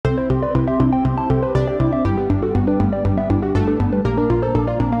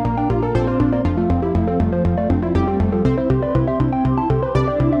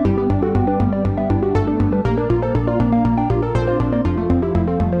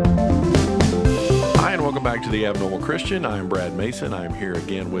back to The Abnormal Christian. I am Brad Mason. I am here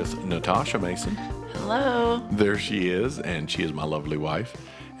again with Natasha Mason. Hello. There she is, and she is my lovely wife.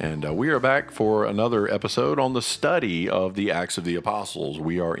 And we are back for another episode on the study of the Acts of the Apostles.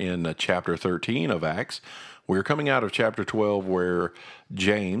 We are in chapter 13 of Acts. We're coming out of chapter 12 where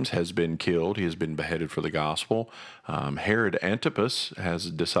James has been killed. He has been beheaded for the gospel. Herod Antipas has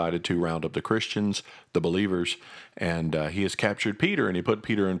decided to round up the Christians, the believers, and he has captured Peter, and he put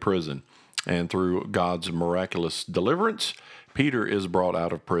Peter in prison. And through God's miraculous deliverance, Peter is brought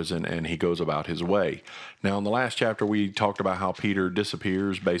out of prison and he goes about his way. Now, in the last chapter, we talked about how Peter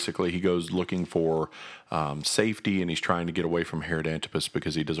disappears. Basically, he goes looking for safety, and he's trying to get away from Herod Antipas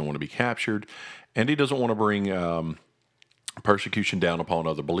because he doesn't want to be captured, and he doesn't want to bring persecution down upon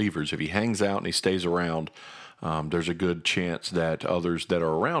other believers. If he hangs out and he stays around, there's a good chance that others that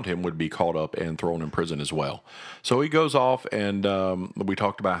are around him would be caught up and thrown in prison as well. So he goes off, and we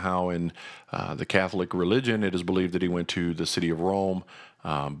talked about how in the Catholic religion, it is believed that he went to the city of Rome.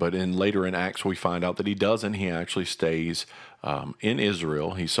 But later in Acts, we find out that he doesn't. He actually stays in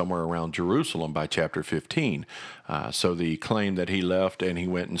Israel. He's somewhere around Jerusalem by chapter 15. So the claim that he left and he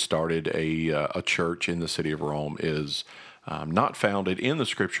went and started a church in the city of Rome is not founded in the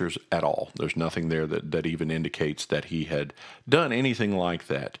scriptures at all. There's nothing there that even indicates that he had done anything like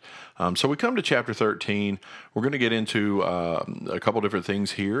that. So we come to chapter 13. We're going to get into a couple different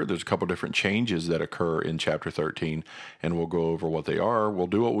things here. There's a couple different changes that occur in chapter 13, and we'll go over what they are. We'll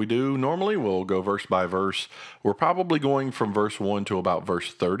do what we do normally. We'll go verse by verse. We're probably going from verse 1 to about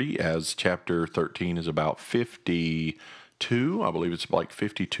verse 30, as chapter 13 is about 52. I believe it's like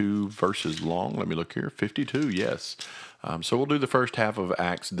 52 verses long. Let me look here. 52, yes. So we'll do the first half of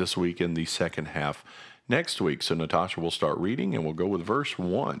Acts this week and the second half next week. So Natasha will start reading, and we'll go with verse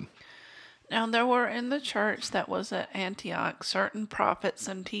 1. Now there were in the church that was at Antioch certain prophets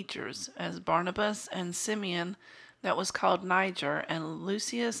and teachers, as Barnabas and Simeon, that was called Niger, and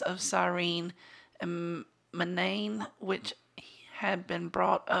Lucius of Cyrene, and Manaen, which had been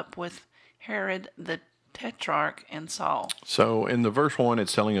brought up with Herod the Tetrarch, and Saul. So in the verse 1,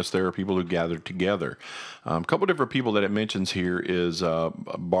 it's telling us there are people who gathered together. A couple different people that it mentions here is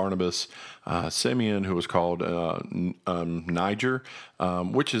Barnabas, Simeon, who was called Niger,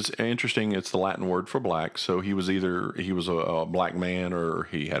 which is interesting. It's the Latin word for black. So he was a black man, or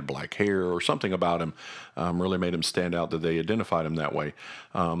he had black hair, or something about him really made him stand out, that they identified him that way.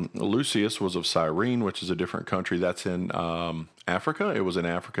 Lucius was of Cyrene, which is a different country. That's in Africa. It was in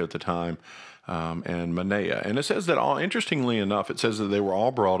Africa at the time. And Manaea. And it says that interestingly enough, it says that they were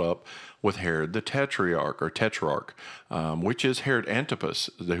all brought up with Herod the Tetrarch, which is Herod Antipas,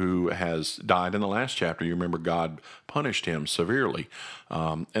 who has died in the last chapter. You remember God punished him severely.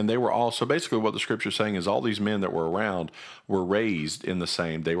 And they were all, so basically what the scripture is saying is all these men that were around were raised in the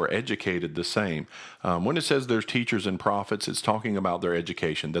same, they were educated the same. When it says there's teachers and prophets, it's talking about their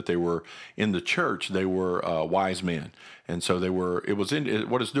education, that they were in the church, they were wise men. And so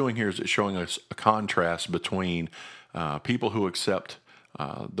what it's doing here is it's showing us a contrast between people who accept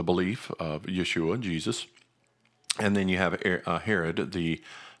the belief of Yeshua, Jesus, and then you have Herod,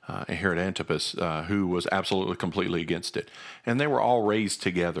 Herod Antipas, who was absolutely completely against it. And they were all raised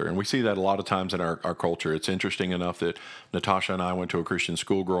together. And we see that a lot of times in our culture. It's interesting enough that Natasha and I went to a Christian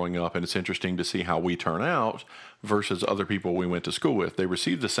school growing up, and it's interesting to see how we turn out versus other people we went to school with. They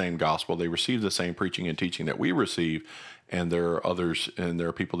received the same gospel. They received the same preaching and teaching that we receive. And there are others, and there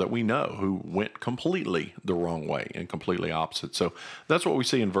are people that we know who went completely the wrong way and completely opposite. So that's what we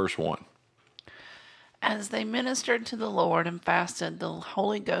see in verse 1. As they ministered to the Lord and fasted, the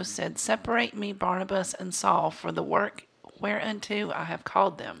Holy Ghost said, "Separate me, Barnabas and Saul, for the work whereunto I have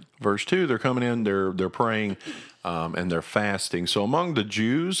called them." Verse 2, they're coming in, they're praying, and they're fasting. So among the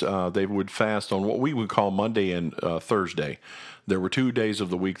Jews, they would fast on what we would call Monday and Thursday. There were 2 days of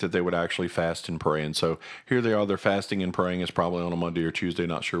the week that they would actually fast and pray. And so here they are, they're fasting and praying. It's probably on a Monday or Tuesday,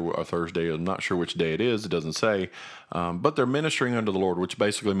 not sure, or Thursday. I'm not sure which day it is. It doesn't say. But they're ministering unto the Lord, which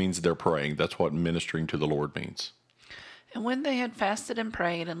basically means they're praying. That's what ministering to the Lord means. And when they had fasted and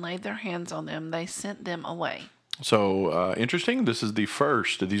prayed and laid their hands on them, they sent them away. So interesting. These are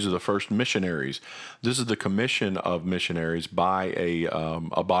the first missionaries. This is the commission of missionaries by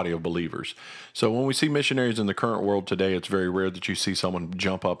a body of believers. So when we see missionaries in the current world today, it's very rare that you see someone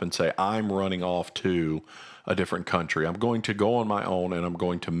jump up and say, "I'm running off to a different country. I'm going to go on my own, and I'm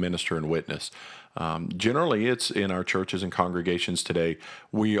going to minister and witness." Generally, it's in our churches and congregations today,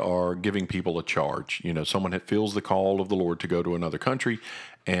 we are giving people a charge. Someone that feels the call of the Lord to go to another country,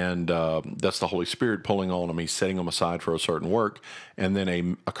 and that's the Holy Spirit pulling on them. He's setting them aside for a certain work, and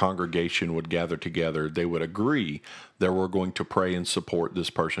then a congregation would gather together. They would agree that we're going to pray and support this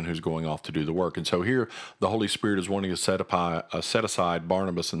person who's going off to do the work. And so here, the Holy Spirit is wanting to set aside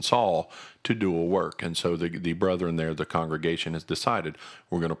Barnabas and Saul to do a work. And so the brethren there, the congregation, has decided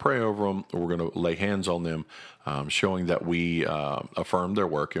we're going to pray over them, we're going to lay hands on them, showing that we affirm their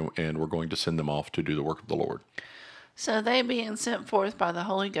work, and we're going to send them off to do the work of the Lord. So they, being sent forth by the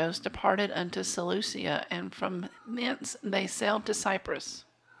Holy Ghost, departed unto Seleucia, and from thence they sailed to Cyprus.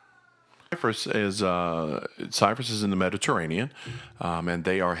 Cyprus is in the Mediterranean, and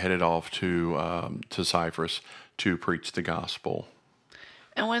they are headed off to Cyprus to preach the gospel.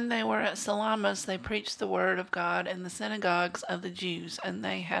 And when they were at Salamis, they preached the word of God in the synagogues of the Jews, and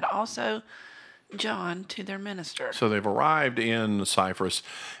they had also John to their minister. So they've arrived in Cyprus,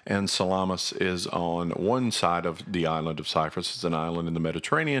 and Salamis is on one side of the island of Cyprus. It's an island in the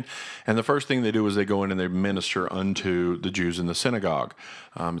Mediterranean. And the first thing they do is they go in and they minister unto the Jews in the synagogue.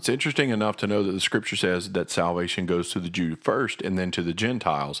 It's interesting enough to know that the scripture says that salvation goes to the Jew first and then to the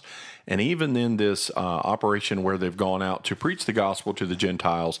Gentiles. And even in this operation where they've gone out to preach the gospel to the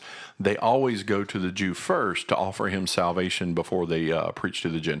Gentiles, they always go to the Jew first to offer him salvation before they preach to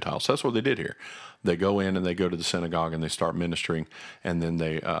the Gentiles. So that's what they did here. They go in and they go to the synagogue and they start ministering, and then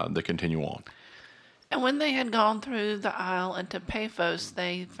they continue on. And when they had gone through the isle into Paphos,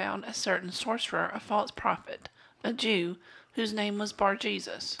 they found a certain sorcerer, a false prophet, a Jew, whose name was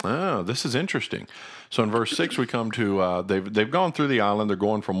Bar-Jesus. Oh, this is interesting. So in verse 6, we come to, they've gone through the island. They're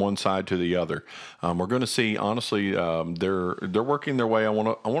going from one side to the other. We're going to see, honestly, they're working their way, I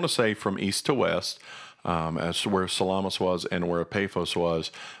want to say, from east to west, as to where Salamis was and where Paphos was,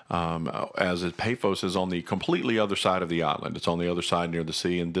 as Paphos is on the completely other side of the island. It's on the other side near the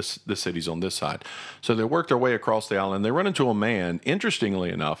sea, and this city's on this side. So they work their way across the island. They run into a man,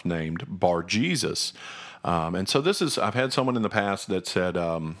 interestingly enough, named Bar-Jesus. And so I've had someone in the past that said,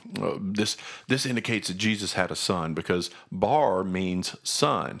 this indicates that Jesus had a son, because Bar means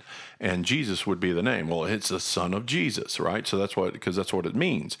son and Jesus would be the name. Well, it's the son of Jesus, right? So that's what it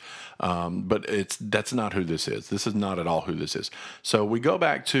means. But that's not who this is. This is not at all who this is. So we go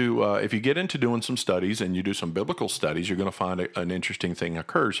back to, if you get into doing some studies and you do some biblical studies, you're going to find an interesting thing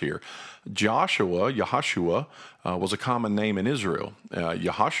occurs here. Yahashua, was a common name in Israel.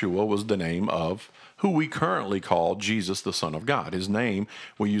 Yahashua was the name of who we currently call Jesus, the Son of God. His name,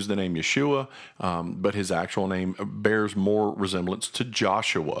 we use the name Yeshua, but his actual name bears more resemblance to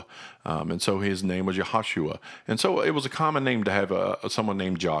Joshua. And so his name was Yahashua. And so it was a common name to have someone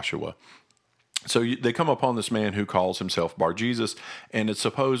named Joshua. So they come upon this man who calls himself Bar-Jesus, and it's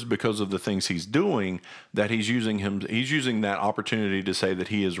supposed, because of the things he's doing, that he's using that opportunity to say that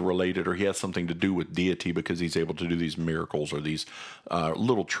he is related, or he has something to do with deity, because he's able to do these miracles or these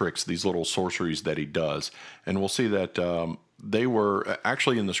little tricks, these little sorceries that he does. And we'll see that they were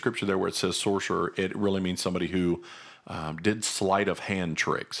actually in the scripture there where it says sorcerer, it really means somebody who did sleight of hand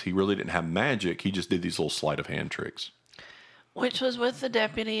tricks. He really didn't have magic. He just did these little sleight of hand tricks. Which was with the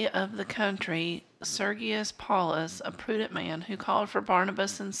deputy of the country, Sergius Paulus, a prudent man, who called for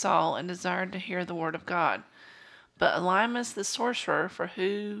Barnabas and Saul and desired to hear the word of God. But Elymas the sorcerer,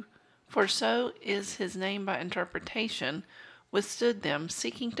 for so is his name by interpretation, withstood them,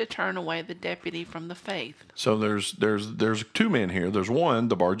 seeking to turn away the deputy from the faith. So there's two men here. There's one,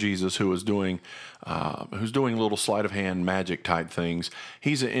 the Bar-Jesus, who is doing little sleight of hand magic type things.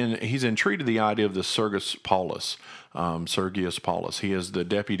 He's intrigued to the idea of the Sergius Paulus. He is the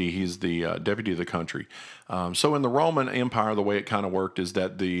deputy. He's the deputy of the country. So in the Roman Empire, the way it kind of worked is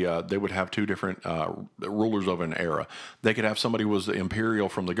that they would have two different rulers of an era. They could have somebody who was the imperial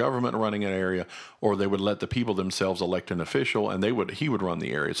from the government running an area, or they would let the people themselves elect an official, and he would run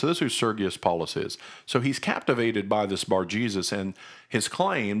the area. So this is who Sergius Paulus is. So he's captivated by this Bar-Jesus and his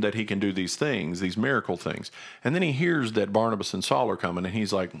claim that he can do these things, these miracle things. And then he hears that Barnabas and Saul are coming, and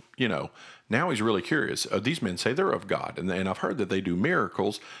he's like, now he's really curious. These men say they're of God, and I've heard that they do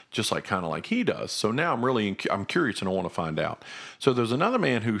miracles just kind of like he does. So now I'm curious, and I want to find out. So there's another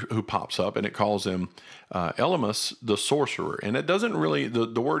man who pops up, and it calls him Elymas the sorcerer. And it doesn't really,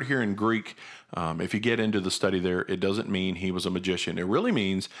 the word here in Greek, if you get into the study there, it doesn't mean he was a magician. It really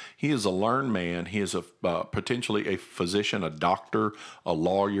means he is a learned man. He is potentially a physician, a doctor, a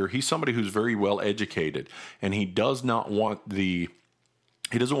lawyer. He's somebody who's very well educated, and he doesn't want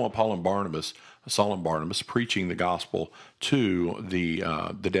Saul and Barnabas preaching the gospel to the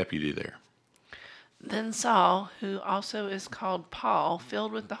deputy there. Then Saul, who also is called Paul,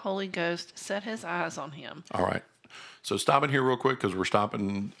 filled with the Holy Ghost, set his eyes on him. All right. So stopping here real quick, because we're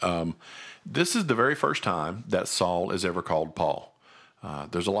stopping. This is the very first time that Saul is ever called Paul.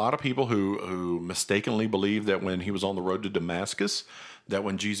 There's a lot of people who mistakenly believe that when he was on the road to Damascus, that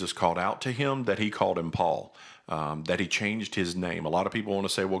when Jesus called out to him, that he called him Paul, that he changed his name. A lot of people want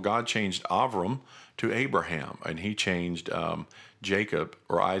to say, well, God changed Avram to Abraham, and he changed Jacob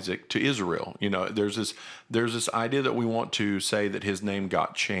or Isaac to Israel. There's this idea that we want to say that his name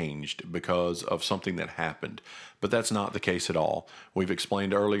got changed because of something that happened. But that's not the case at all. We've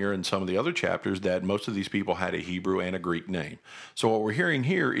explained earlier in some of the other chapters that most of these people had a Hebrew and a Greek name. So what we're hearing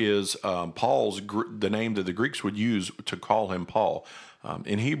here is the name that the Greeks would use to call him Paul.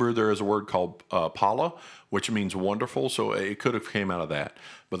 In Hebrew, there is a word called Pala, which means wonderful. So it could have came out of that.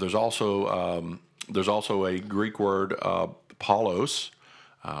 But there's also a Greek word Paulos,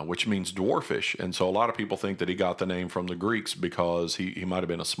 which means dwarfish. And so a lot of people think that he got the name from the Greeks because he might have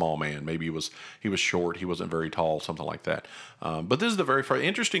been a small man. Maybe he was short, he wasn't very tall, something like that. But this is the very first,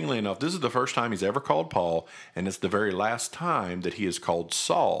 interestingly enough, this is the first time he's ever called Paul, and it's the very last time that he is called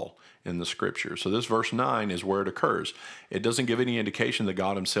Saul in the scripture. So this verse 9 is where it occurs. It doesn't give any indication that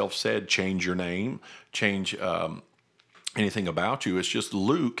God himself said, change your name, change anything about you. It's just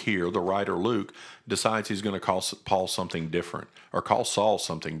Luke here, the writer Luke, decides he's going to call Paul something different, or call Saul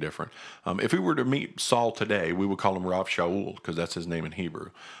something different. If we were to meet Saul today, we would call him Rav Shaul, because that's his name in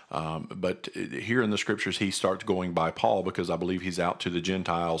Hebrew. But here in the scriptures, he starts going by Paul because I believe he's out to the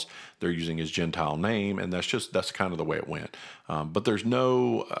Gentiles. They're using his Gentile name, and that's kind of the way it went. But there's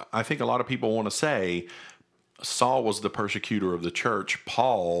I think a lot of people want to say, Saul was the persecutor of the church.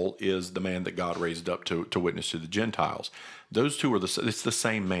 Paul is the man that God raised up to witness to the Gentiles. Those two it's the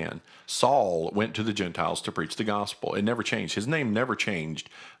same man. Saul went to the Gentiles to preach the gospel. It never changed. His name never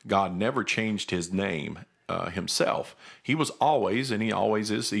changed. God never changed his name himself. He was always, and he always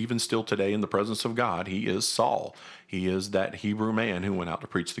is, even still today in the presence of God, he is Saul. He is that Hebrew man who went out to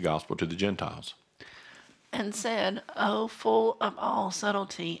preach the gospel to the Gentiles. And said, O full of all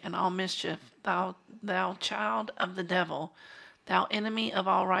subtlety and all mischief, thou child of the devil, thou enemy of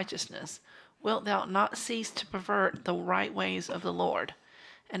all righteousness, wilt thou not cease to pervert the right ways of the Lord?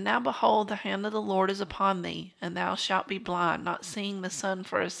 And now behold, the hand of the Lord is upon thee, and thou shalt be blind, not seeing the sun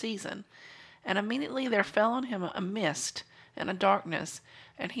for a season. And immediately there fell on him a mist and a darkness,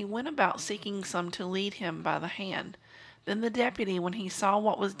 and he went about seeking some to lead him by the hand. Then the deputy, when he saw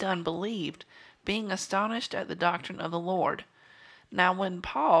what was done, believed, being astonished at the doctrine of the Lord. Now when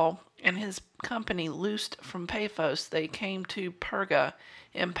Paul and his company loosed from Paphos, they came to Perga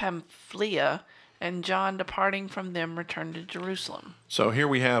in Pamphylia, and John, departing from them, returned to Jerusalem. So here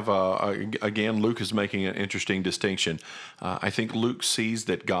we have, again, Luke is making an interesting distinction. I think Luke sees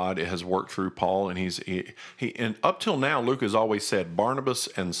that God has worked through Paul, and and up till now, Luke has always said Barnabas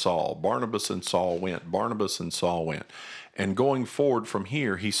and Saul. Barnabas and Saul went. Barnabas and Saul went. And going forward from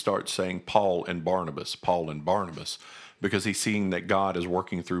here, he starts saying Paul and Barnabas, because he's seeing that God is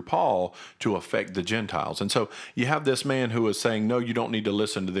working through Paul to affect the Gentiles. And so you have this man who is saying, no, you don't need to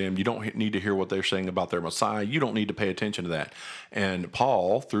listen to them. You don't need to hear what they're saying about their Messiah. You don't need to pay attention to that. And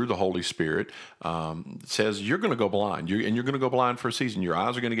Paul, through the Holy Spirit, says, you're going to go blind. You're going to go blind for a season. Your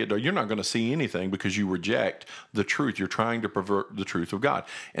eyes are going to get dark. You're not going to see anything because you reject the truth. You're trying to pervert the truth of God.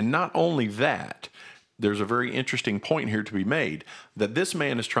 And not only that, there's a very interesting point here to be made, that this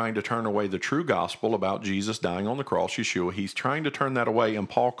man is trying to turn away the true gospel about Jesus dying on the cross, Yeshua. He's trying to turn that away, and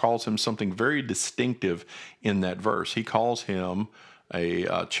Paul calls him something very distinctive in that verse. He calls him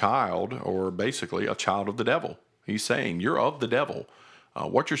a child, or basically a child of the devil. He's saying, you're of the devil.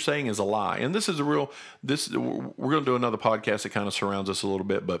 What you're saying is a lie. And this is we're going to do another podcast that kind of surrounds us a little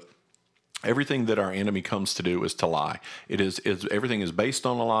bit, but everything that our enemy comes to do is to lie. Everything is based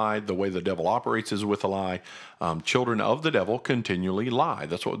on a lie. The way the devil operates is with a lie. Children of the devil continually lie.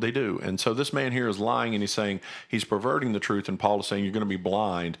 That's what they do. And so this man here is lying, and he's saying he's perverting the truth. And Paul is saying you're going to be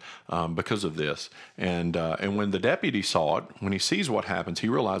blind because of this. And when the deputy saw it, when he sees what happens, he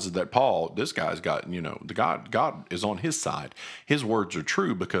realizes that Paul, this guy's got, God is on his side. His words are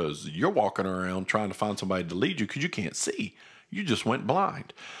true because you're walking around trying to find somebody to lead you because you can't see. You just went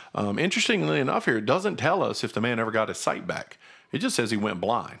blind. Interestingly enough here, it doesn't tell us if the man ever got his sight back. It just says he went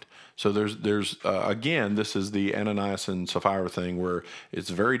blind. So there's again, this is the Ananias and Sapphira thing where it's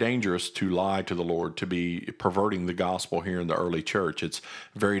very dangerous to lie to the Lord, to be perverting the gospel here in the early church. It's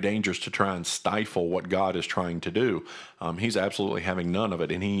very dangerous to try and stifle what God is trying to do. He's absolutely having none of it,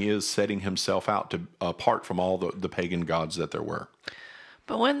 and he is setting himself out apart from all the pagan gods that there were.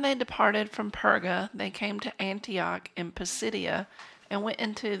 But when they departed from Perga, they came to Antioch in Pisidia, and went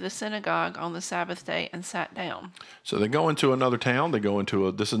into the synagogue on the Sabbath day and sat down. So they go into another town. They go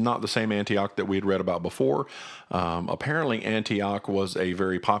into this is not the same Antioch that we had read about before. Apparently, Antioch was a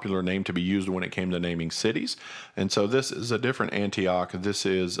very popular name to be used when it came to naming cities. And so this is a different Antioch. This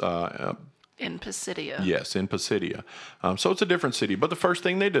is In Pisidia. yes, in Pisidia. So it's a different city. But the first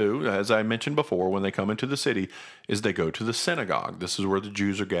thing they do, as I mentioned before, when they come into the city, is they go to the synagogue. This is where the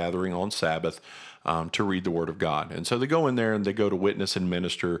Jews are gathering on Sabbath to read the Word of God. And so they go in there and they go to witness and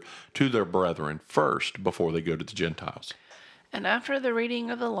minister to their brethren first before they go to the Gentiles. And after the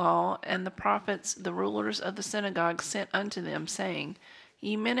reading of the law and the prophets, the rulers of the synagogue sent unto them, saying,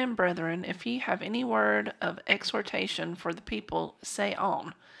 Ye men and brethren, if ye have any word of exhortation for the people, say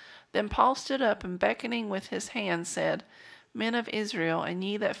on. Then Paul stood up and beckoning with his hand said, Men of Israel, and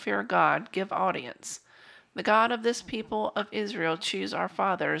ye that fear God, give audience. The God of this people of Israel chose our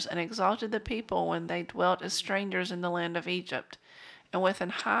fathers, and exalted the people when they dwelt as strangers in the land of Egypt. And with an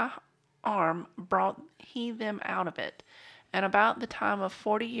high arm brought he them out of it. And about the time of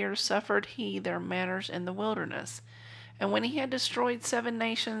 40 years suffered he their manners in the wilderness. And when he had destroyed 7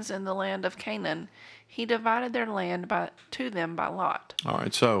 nations in the land of Canaan, he divided their land to them by lot. All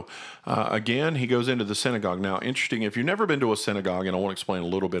right, so again, he goes into the synagogue. Now, interesting, if you've never been to a synagogue, and I want to explain a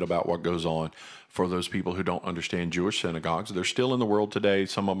little bit about what goes on for those people who don't understand Jewish synagogues. They're still in the world today.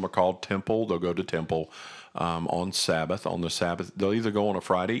 Some of them are called temple. They'll go to temple on Sabbath. On the Sabbath, they'll either go on a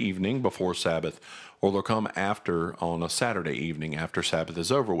Friday evening before Sabbath, or they'll come after on a Saturday evening after Sabbath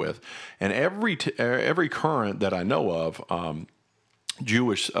is over with. And every current that I know of,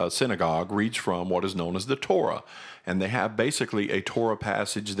 Jewish synagogue reads from what is known as the Torah. And they have basically a Torah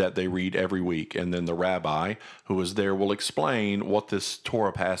passage that they read every week. And then the rabbi who is there will explain what this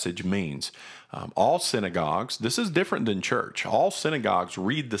Torah passage means. All synagogues, this is different than church. All synagogues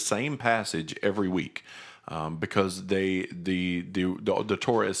read the same passage every week. Because the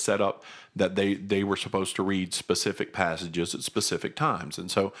Torah is set up that they were supposed to read specific passages at specific times.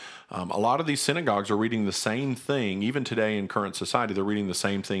 And so a lot of these synagogues are reading the same thing. Even today in current society, they're reading the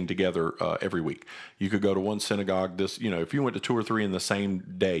same thing together every week. You could go to one synagogue, if you went to 2 or 3 in the same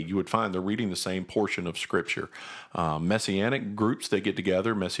day, you would find they're reading the same portion of Scripture. Messianic groups, they get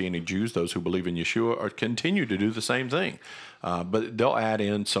together, Messianic Jews, those who believe in Yeshua, continue to do the same thing. But they'll add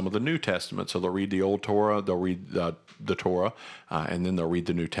in some of the New Testament. So they'll read the Old Torah, they'll read the Torah, and then they'll read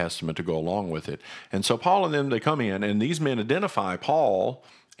the New Testament to go along with it. And so Paul and them, they come in, and these men identify Paul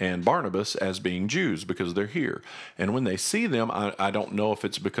and Barnabas as being Jews because they're here. And when they see them, I don't know if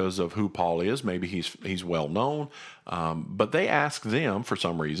it's because of who Paul is. Maybe he's well known. But they ask them, for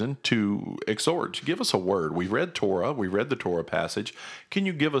some reason, to exhort. Give us a word. We read Torah. We read the Torah passage. Can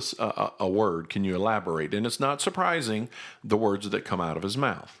you give us a word? Can you elaborate? And it's not surprising the words that come out of his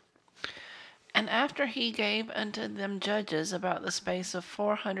mouth. And after he gave unto them judges about the space of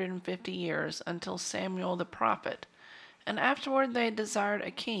 450 years, until Samuel the prophet. And afterward they desired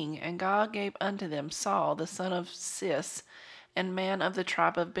a king, and God gave unto them Saul the son of Cis, and man of the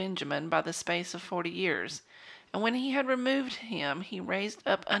tribe of Benjamin, by the space of 40 years. And when he had removed him, he raised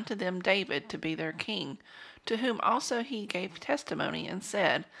up unto them David to be their king, to whom also he gave testimony, and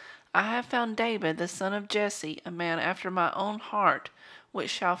said, I have found David the son of Jesse, a man after my own heart, which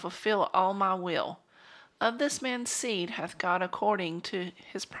shall fulfill all my will. Of this man's seed hath God according to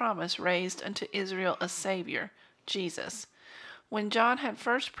his promise raised unto Israel a Saviour, Jesus. When John had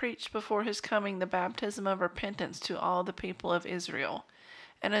first preached before his coming the baptism of repentance to all the people of Israel.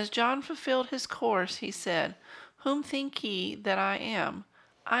 And as John fulfilled his course, he said, Whom think ye that I am?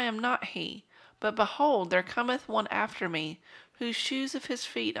 I am not he. But behold, there cometh one after me, whose shoes of his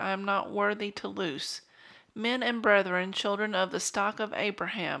feet I am not worthy to loose. Men and brethren, children of the stock of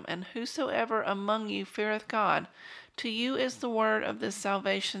Abraham, and whosoever among you feareth God, to you is the word of this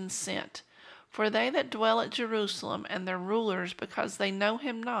salvation sent. For they that dwell at Jerusalem, and their rulers, because they know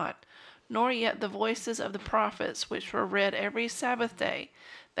him not, nor yet the voices of the prophets, which were read every Sabbath day,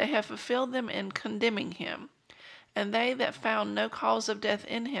 they have fulfilled them in condemning him. And they that found no cause of death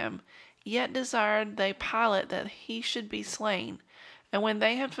in him, yet desired they Pilate that he should be slain. And when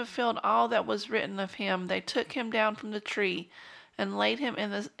they had fulfilled all that was written of him, they took him down from the tree, and laid him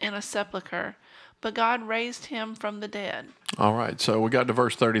in a sepulchre. But God raised him from the dead. All right, so we got to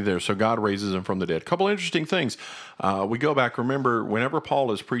verse 30 there. So God raises him from the dead. A couple interesting things. We go back, remember, whenever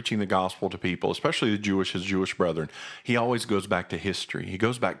Paul is preaching the gospel to people, especially his Jewish brethren, he always goes back to history. He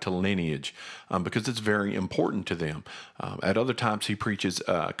goes back to lineage because it's very important to them. At other times, he preaches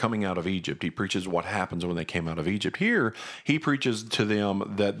coming out of Egypt. He preaches what happens when they came out of Egypt. Here, he preaches to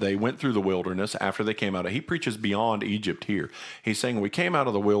them that they went through the wilderness after they came out. He preaches beyond Egypt here. He's saying, we came out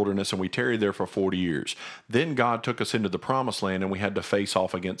of the wilderness and we tarried there for 40 40 years. Then God took us into the promised land, and we had to face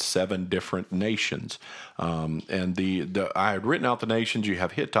off against 7 different nations. And I had written out the nations. You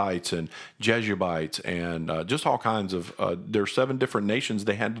have Hittites and Jebusites and just all kinds of, there are 7 different nations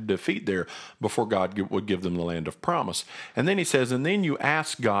they had to defeat there before God would give them the land of promise. And then he says, and then you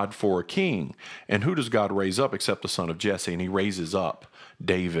ask God for a king. And who does God raise up except the son of Jesse? And he raises up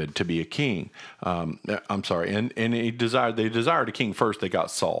David to be a king. I'm sorry. And they desired a king first. They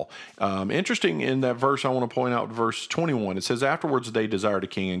got Saul. Interesting in that verse, I want to point out verse 21. It says, afterwards they desired a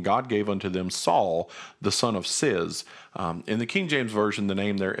king, and God gave unto them Saul, the son of Cis. In the King James Version, the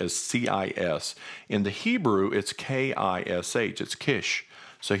name there is Cis. In the Hebrew, it's Kish. It's Kish.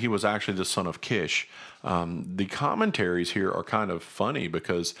 So he was actually the son of Kish. The commentaries here are kind of funny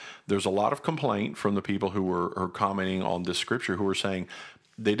because there's a lot of complaint from the people who are commenting on this scripture who are saying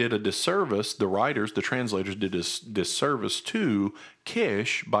they did a disservice, the writers, the translators did a disservice to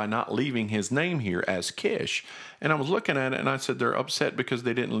Kish by not leaving his name here as Kish. And I was looking at it and I said they're upset because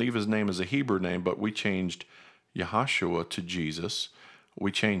they didn't leave his name as a Hebrew name, but we changed Yahashua to Jesus.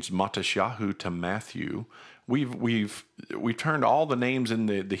 We changed Matashahu to Matthew. We've turned all the names in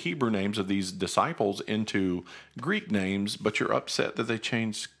the Hebrew names of these disciples into Greek names, but you're upset that they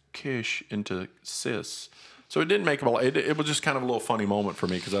changed Kish into Cis. So it didn't make it was just kind of a little funny moment for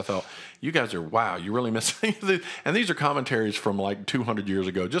me because I thought, you guys are, wow, you really missing. And these are commentaries from like 200 years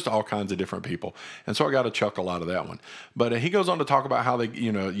ago, just all kinds of different people. And so I got a chuckle out of that one. But he goes on to talk about how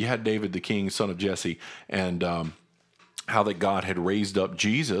you had David the king, son of Jesse, and how that God had raised up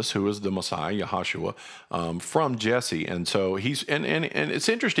Jesus, who is the Messiah, Yahashua, from Jesse. And so and it's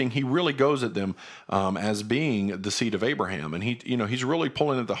interesting, he really goes at them as being the seed of Abraham. And he's really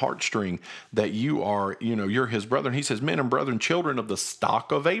pulling at the heartstring that you're his brother. And he says, men and brethren, children of the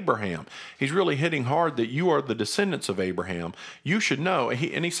stock of Abraham. He's really hitting hard that you are the descendants of Abraham. You should know.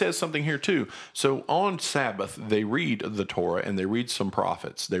 And he says something here too. So on Sabbath, they read the Torah and they read some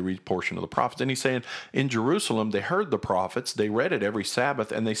prophets. They read a portion of the prophets. And he's saying in Jerusalem, they heard the prophets. They read it every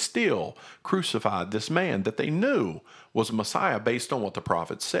Sabbath, and they still crucified this man that they knew was Messiah based on what the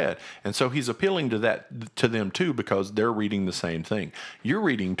prophets said. And so he's appealing to them too, because they're reading the same thing. You're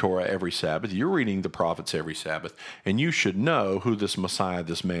reading Torah every Sabbath. You're reading the prophets every Sabbath, and you should know who this Messiah,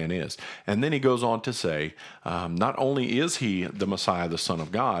 this man is. And then he goes on to say, not only is he the Messiah, the Son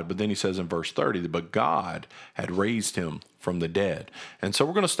of God, but then he says in verse 30, but God had raised him from the dead. And so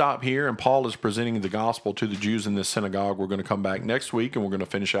we're going to stop here, and Paul is presenting the gospel to the Jews in this synagogue. We're going to come back next week, and we're going to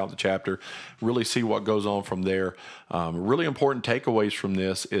finish out the chapter, really see what goes on from there. Really important takeaways from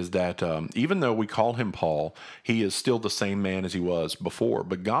this is that even though we call him Paul, he is still the same man as he was before.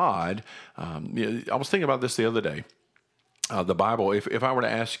 But God, I was thinking about this the other day. The Bible, if I were to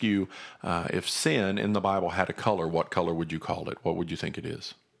ask you if sin in the Bible had a color, what color would you call it? What would you think it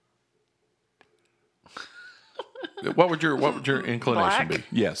is? What would your inclination be?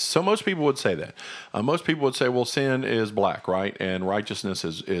 Yes. So most people would say that. Most people would say, well, sin is black, right? And righteousness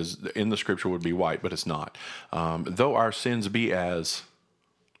is in the scripture would be white, but it's not. Though our sins be as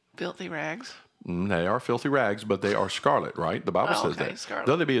filthy rags. They are filthy rags, but they are scarlet, right? The Bible says that. Scarlet.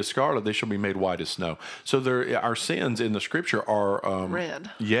 Though they be as scarlet, they shall be made white as snow. So our sins in the scripture are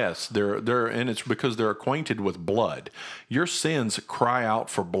red. Yes, they're and it's because they're acquainted with blood. Your sins cry out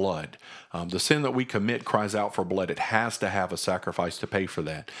for blood. The sin that we commit cries out for blood. It has to have a sacrifice to pay for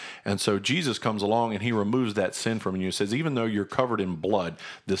that. And so Jesus comes along and he removes that sin from you. He says, even though you're covered in blood,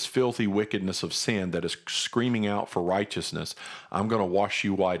 this filthy wickedness of sin that is screaming out for righteousness, I'm going to wash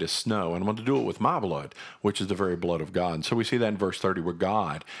you white as snow. And I'm going to do it with my blood, which is the very blood of God. And so we see that in verse 30 where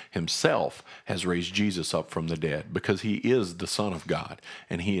God himself has raised Jesus up from the dead because he is the Son of God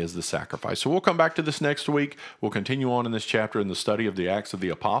and he is the sacrifice. So we'll come back to this next week. We'll continue on in this chapter in the study of the Acts of the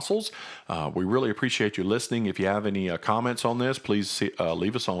Apostles. We really appreciate you listening. If you have any comments on this, please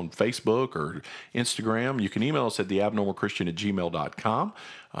leave us on Facebook or Instagram. You can email us at theabnormalchristian@gmail.com.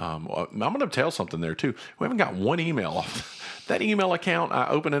 I'm going to tell something there too. We haven't got one email off that email account. I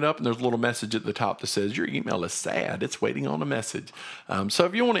open it up and there's a little message at the top that says your email is sad. It's waiting on a message. So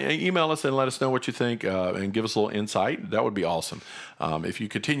if you want to email us and let us know what you think and give us a little insight, that would be awesome. If you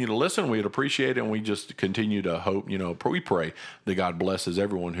continue to listen, we'd appreciate it. And we just continue to hope, we pray that God blesses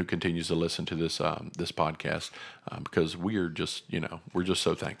everyone who continues to listen to this podcast because we're just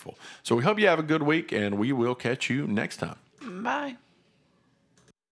so thankful. So we hope you have a good week and we will catch you next time. Bye.